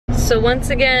So once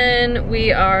again,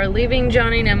 we are leaving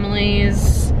Johnny and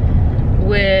Emily's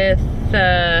with,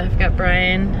 I've got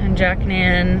Bryon and Jack and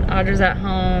Ann. Audra's at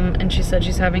home and she said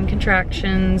she's having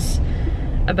contractions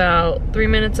about 3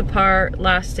 minutes apart,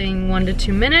 lasting 1 to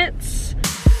 2 minutes.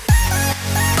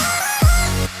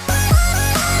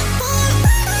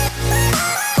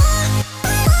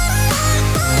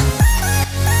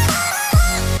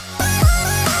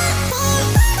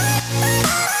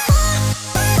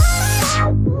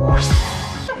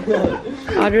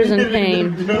 Audra's in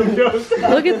pain.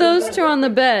 Look at those two on the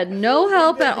bed. No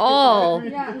help at all.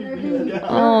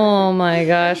 Oh my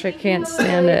gosh, I can't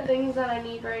stand it. Things that I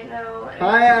need right now.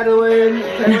 Hi, Adeline.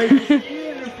 Can't wait to see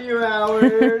you in a few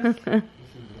hours.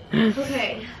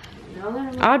 Okay.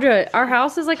 Audra, our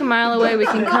house is like a mile away. We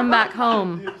can come back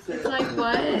home. It's like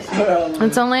what?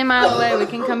 It's only a mile away. We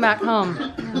can come back home.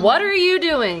 What are you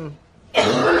doing?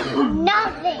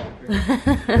 Nothing.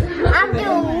 I'm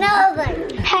doing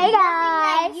nothing. Hey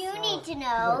guys. You need to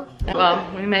know.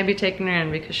 Well, we may be taking her in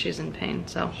because she's in pain,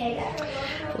 so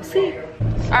we'll see.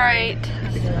 Alright.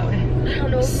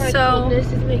 So,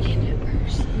 This is making it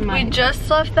worse. we just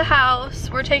left the house.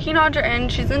 We're taking Audra in.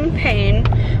 She's in pain,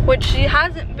 which she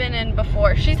hasn't been in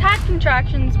before. She's had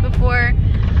contractions before,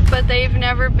 but they've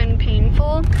never been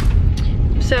painful.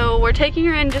 So we're taking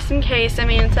her in just in case. I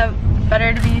mean, it's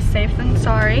better to be safe than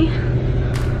sorry.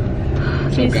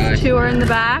 These two are in the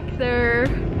back. They're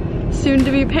soon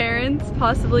to be parents,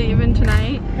 possibly even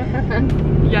tonight.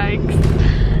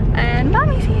 Yikes. And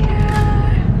mommy's here.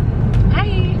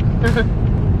 Hi.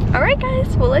 Alright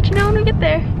guys, we'll let you know when we get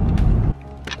there.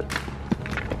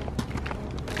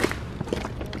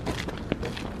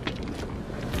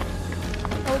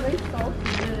 Oh, they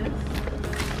salty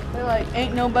this. They're like,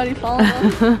 ain't nobody following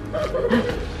them.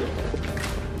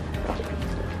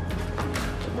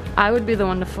 I would be the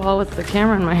one to fall with the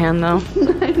camera in my hand though.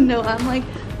 I know, I'm like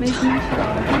making sure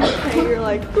I'm okay. You're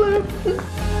like, bloop.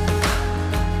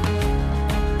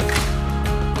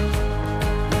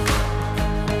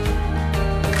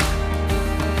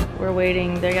 We're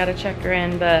waiting, they gotta check her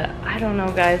in, but I don't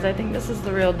know guys, I think this is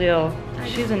the real deal.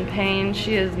 She's in pain,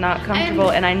 she is not comfortable,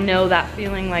 and I know that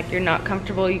feeling like you're not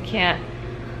comfortable, you can't,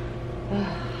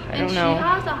 I don't know. And she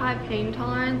has a high pain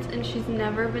tolerance and she's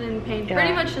never been in pain. Yeah.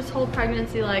 Pretty much this whole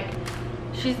pregnancy, like,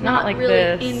 she's Not not like really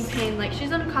this. in pain. Like,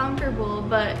 she's uncomfortable,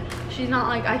 but she's not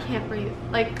like, I can't breathe.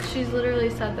 Like, she's literally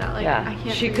said that, like, Yeah, I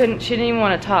can't she breathe. she didn't even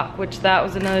want to talk, which that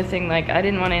was another thing, like, I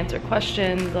didn't want to answer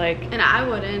questions, like. And I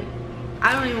wouldn't.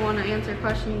 I don't even want to answer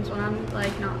questions when I'm,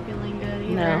 like, not feeling good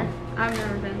either. No. I've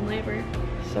never been in labor.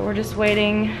 So we're just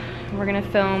waiting. We're gonna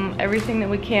film everything that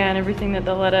we can, everything that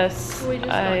they'll let us. We just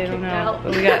got I don't kicked know, out.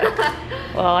 but we got.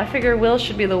 Well, I figure Will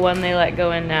should be the one they let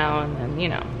go in now, and then you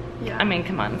know. Yeah. I mean,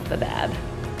 come on, it's the dad.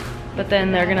 But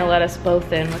then they're gonna let us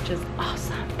both in, which is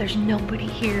awesome. There's nobody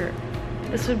here.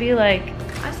 This would be like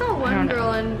I saw I one don't know.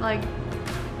 girl in, like,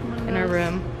 one of in our those,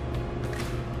 room.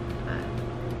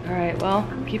 but- All right, well,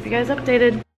 keep you guys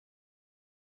updated.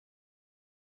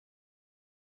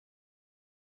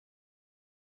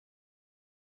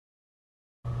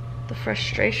 The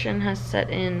frustration has set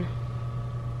in.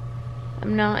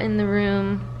 I'm not in the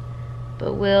room,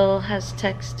 but Will has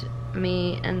texted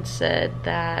me and said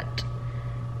that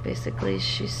basically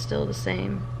she's still the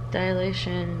same,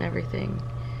 dilation and everything.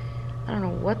 I don't know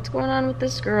what's going on with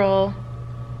this girl.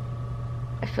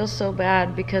 I feel so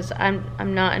bad because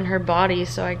I'm not in her body,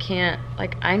 so I can't,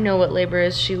 like, I know what labor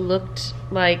is. She looked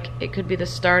like it could be the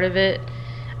start of it.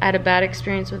 I had a bad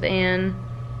experience with Ann.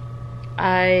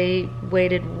 I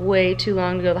waited way too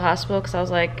long to go to the hospital because I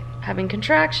was like having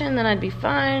contraction, then I'd be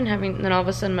fine. Then all of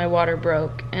a sudden my water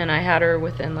broke and I had her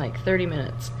within like 30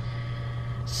 minutes.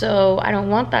 So I don't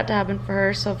want that to happen for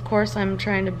her. So of course I'm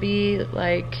trying to be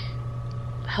like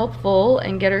helpful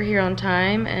and get her here on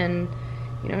time. And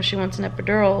you know, she wants an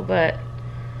epidural, but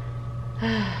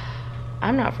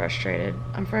I'm not frustrated.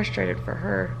 I'm frustrated for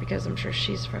her because I'm sure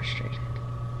she's frustrated.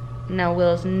 Now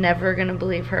Will is never gonna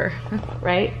believe her,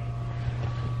 right?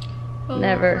 We'll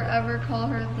Never. forever call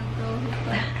her the girl who's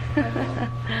like,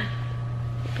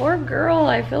 Poor girl,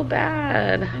 I feel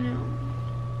bad. I know.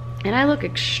 And I look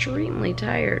extremely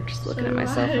tired just looking So at do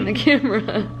myself I. in the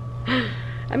camera.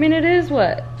 I mean, it is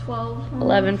what? 12.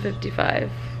 11:55.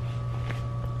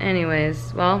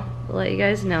 Anyways, well, we'll let you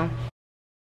guys know.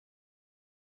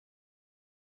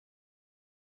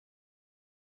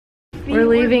 We're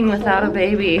leaving without a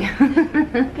baby.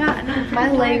 God, no,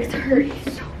 my legs hurt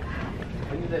so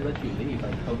When did they let you leave?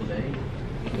 Like a couple days?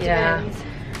 Yeah.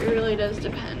 bad. It really does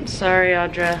depend. Sorry,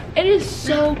 Audra. It is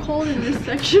so cold in this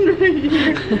section right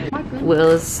here. Will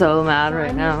is so mad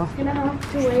right now. I'm gonna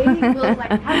have to wait. Will's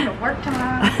like, I have to work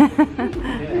tomorrow.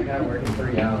 Yeah, I gotta work in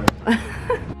 3 hours.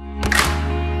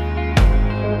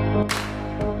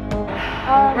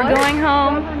 We're going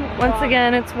home. Once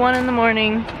again, it's 1 in the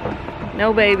morning.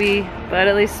 No baby, but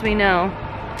at least we know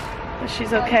that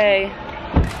she's okay.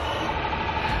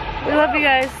 We love you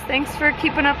guys. Thanks for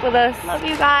keeping up with us. Love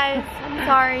you guys. I'm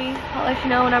sorry. I'll let you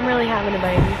know when I'm really having a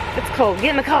baby. It's cold. Get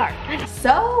in the car.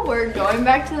 So we're going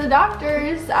back to the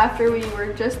doctor's after we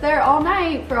were just there all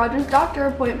night for Audra's doctor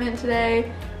appointment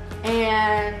today,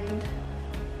 and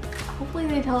hopefully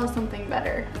they tell us something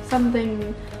better,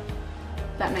 something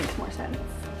that makes more sense.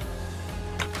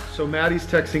 So Maddie's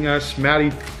texting us.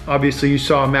 Maddie, obviously you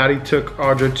saw Maddie took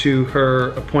Audra to her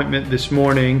appointment this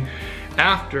morning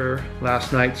after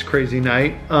last night's crazy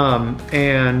night.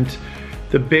 And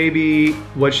the baby,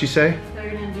 what'd she say? They're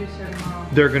gonna induce her tomorrow.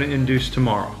 They're gonna induce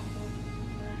tomorrow.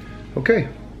 Okay,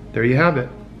 there you have it.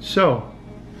 So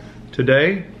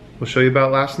today we'll show you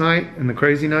about last night and the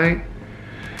crazy night.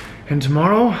 And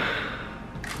tomorrow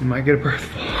we might get a birth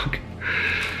vlog.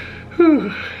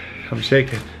 Whew. I'm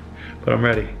shaking, but I'm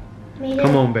ready.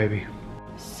 Come on, baby.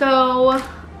 So,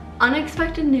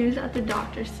 unexpected news at the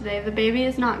doctor's today. The baby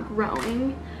is not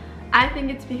growing. I think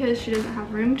it's because she doesn't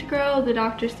have room to grow. The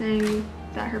doctor's saying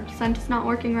that her placenta's not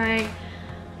working right.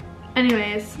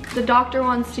 Anyways, the doctor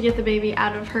wants to get the baby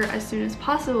out of her as soon as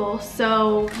possible.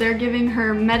 So they're giving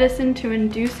her medicine to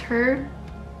induce her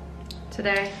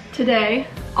today.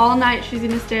 All night she's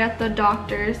gonna stay at the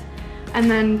doctor's. And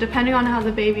then depending on how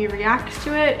the baby reacts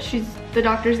to it, the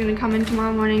doctor's gonna come in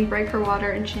tomorrow morning, break her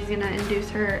water, and she's gonna induce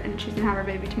her, and she's gonna have her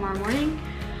baby tomorrow morning.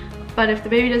 But if the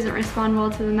baby doesn't respond well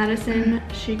to the medicine,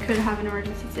 she could have an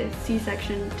emergency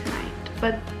C-section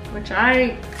tonight. Which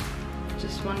I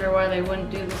just wonder why they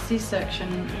wouldn't do the C-section,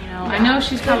 you know. I know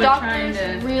she's probably trying to... The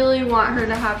doctors really want her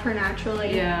to have her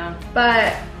naturally. Yeah.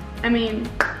 But, I mean,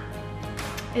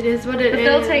 it is what it is. But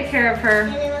they'll take care of her.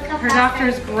 Her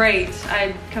doctor's great.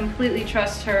 I completely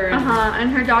trust her.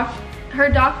 And her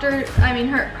doctor, I mean,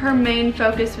 her main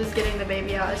focus was getting the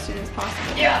baby out as soon as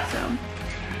possible. Yeah.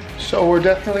 So we're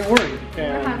definitely worried.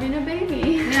 We're having a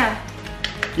baby.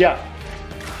 Yeah.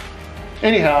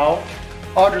 Anyhow,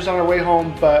 Audra's on her way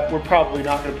home, but we're probably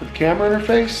not going to put the camera in her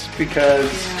face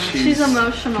because she's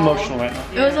emotional right now.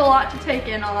 It was a lot to take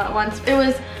in all at once. It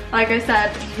was, like I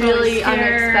said, really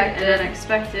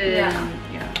unexpected. Yeah.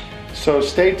 So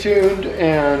stay tuned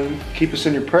and keep us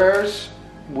in your prayers.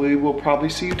 We will probably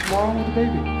see you tomorrow with a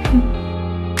baby.